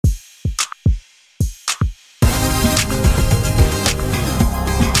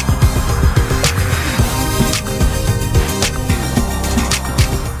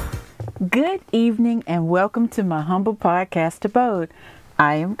evening, and welcome to my humble podcast abode.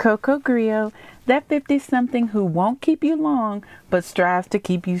 I am Coco Grillo, that 50-something who won't keep you long, but strives to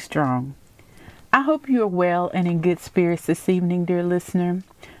keep you strong. I hope you are well and in good spirits this evening, dear listener.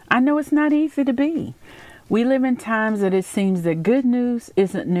 I know it's not easy to be. We live in times that it seems that good news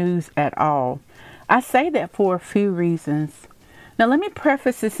isn't news at all. I say that for a few reasons. Now, let me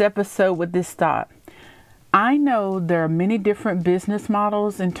preface this episode with this thought. I know there are many different business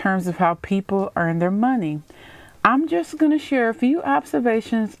models in terms of how people earn their money. I'm just going to share a few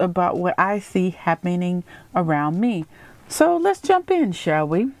observations about what I see happening around me. So let's jump in, shall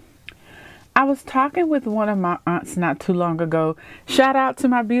we? I was talking with one of my aunts not too long ago. Shout out to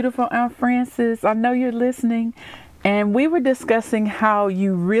my beautiful Aunt Frances. I know you're listening. And we were discussing how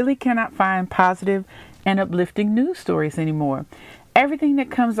you really cannot find positive and uplifting news stories anymore. Everything that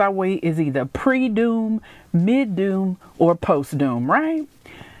comes our way is either pre-doom, mid-doom, or post-doom, right?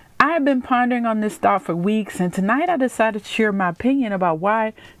 I have been pondering on this thought for weeks, and tonight I decided to share my opinion about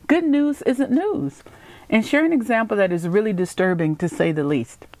why good news isn't news, and share an example that is really disturbing, to say the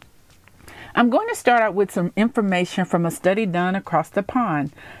least. I'm going to start out with some information from a study done across the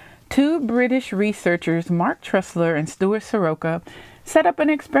pond. Two British researchers, Mark Tressler and Stuart Soroka, set up an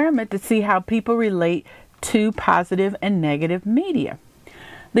experiment to see how people relate to positive and negative media.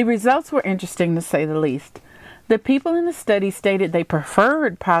 The results were interesting, to say the least. The people in the study stated they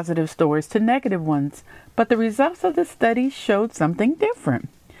preferred positive stories to negative ones, but the results of the study showed something different.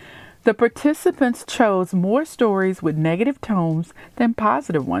 The participants chose more stories with negative tones than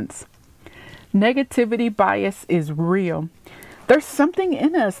positive ones. Negativity bias is real. There's something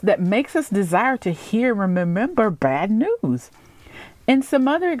in us that makes us desire to hear and remember bad news. In some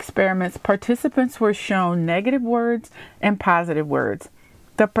other experiments, participants were shown negative words and positive words.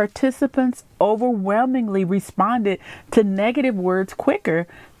 The participants overwhelmingly responded to negative words quicker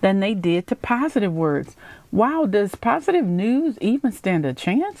than they did to positive words. Wow, does positive news even stand a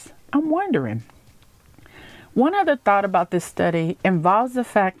chance? I'm wondering. One other thought about this study involves the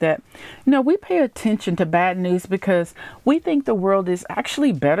fact that, we pay attention to bad news because we think the world is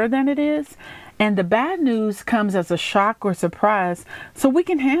actually better than it is. And the bad news comes as a shock or surprise, so we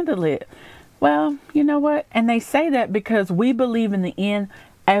can handle it. Well, you know what? And they say that because we believe in the end,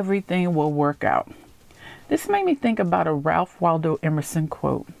 everything will work out. This made me think about a Ralph Waldo Emerson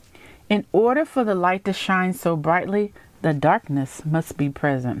quote. In order for the light to shine so brightly, the darkness must be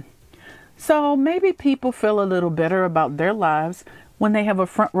present. So maybe people feel a little better about their lives when they have a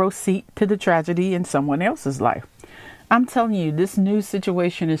front row seat to the tragedy in someone else's life. I'm telling you, this news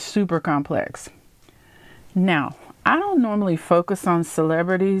situation is super complex. Now, I don't normally focus on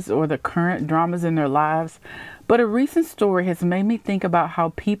celebrities or the current dramas in their lives, but a recent story has made me think about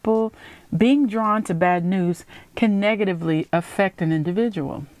how people being drawn to bad news can negatively affect an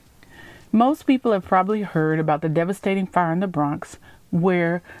individual. Most people have probably heard about the devastating fire in the Bronx,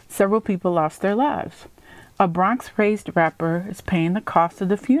 where several people lost their lives. A Bronx-raised rapper is paying the cost of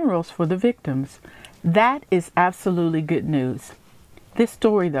the funerals for the victims. That is absolutely good news. This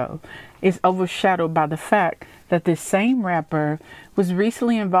story, though, is overshadowed by the fact that this same rapper was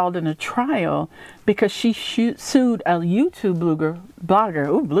recently involved in a trial because she sued a YouTube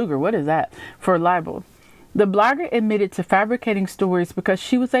blogger, for libel. The blogger admitted to fabricating stories because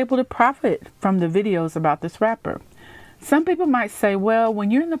she was able to profit from the videos about this rapper. Some people might say, well,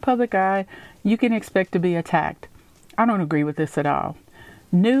 when you're in the public eye, you can expect to be attacked. I don't agree with this at all.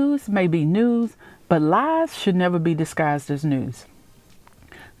 News may be news, but lies should never be disguised as news.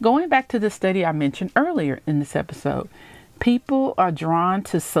 Going back to the study I mentioned earlier in this episode, people are drawn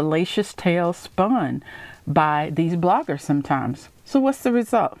to salacious tales spun by these bloggers sometimes. So what's the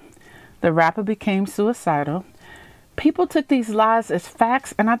result? The rapper became suicidal. People took these lies as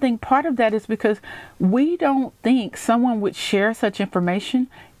facts, and I think part of that is because we don't think someone would share such information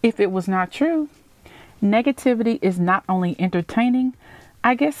if it was not true. Negativity is not only entertaining,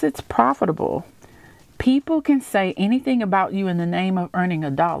 I guess it's profitable. People can say anything about you in the name of earning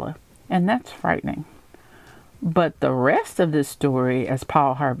 $1, and that's frightening. But the rest of this story, as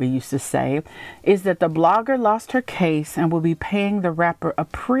Paul Harvey used to say, is that the blogger lost her case and will be paying the rapper a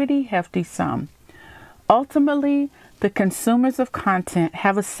pretty hefty sum. Ultimately, the consumers of content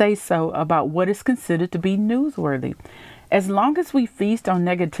have a say-so about what is considered to be newsworthy. As long as we feast on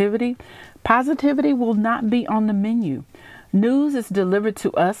negativity, positivity will not be on the menu. News is delivered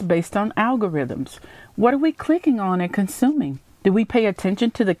to us based on algorithms. What are we clicking on and consuming? Do we pay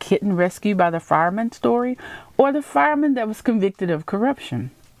attention to the kitten rescued by the fireman story or the fireman that was convicted of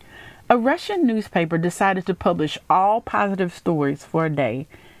corruption? A Russian newspaper decided to publish all positive stories for a day,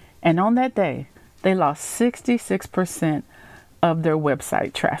 and on that day, they lost 66% of their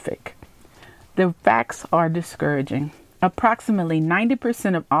website traffic. The facts are discouraging. Approximately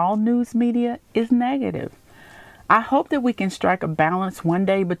 90% of all news media is negative. I hope that we can strike a balance one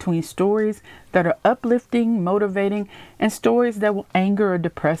day between stories that are uplifting, motivating, and stories that will anger or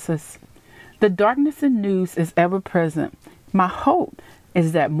depress us. The darkness in news is ever present. My hope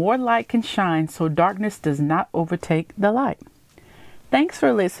is that more light can shine so darkness does not overtake the light. Thanks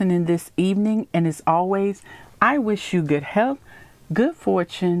for listening this evening, and as always, I wish you good health, good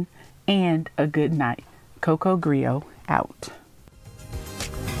fortune, and a good night. Coco Grillo out.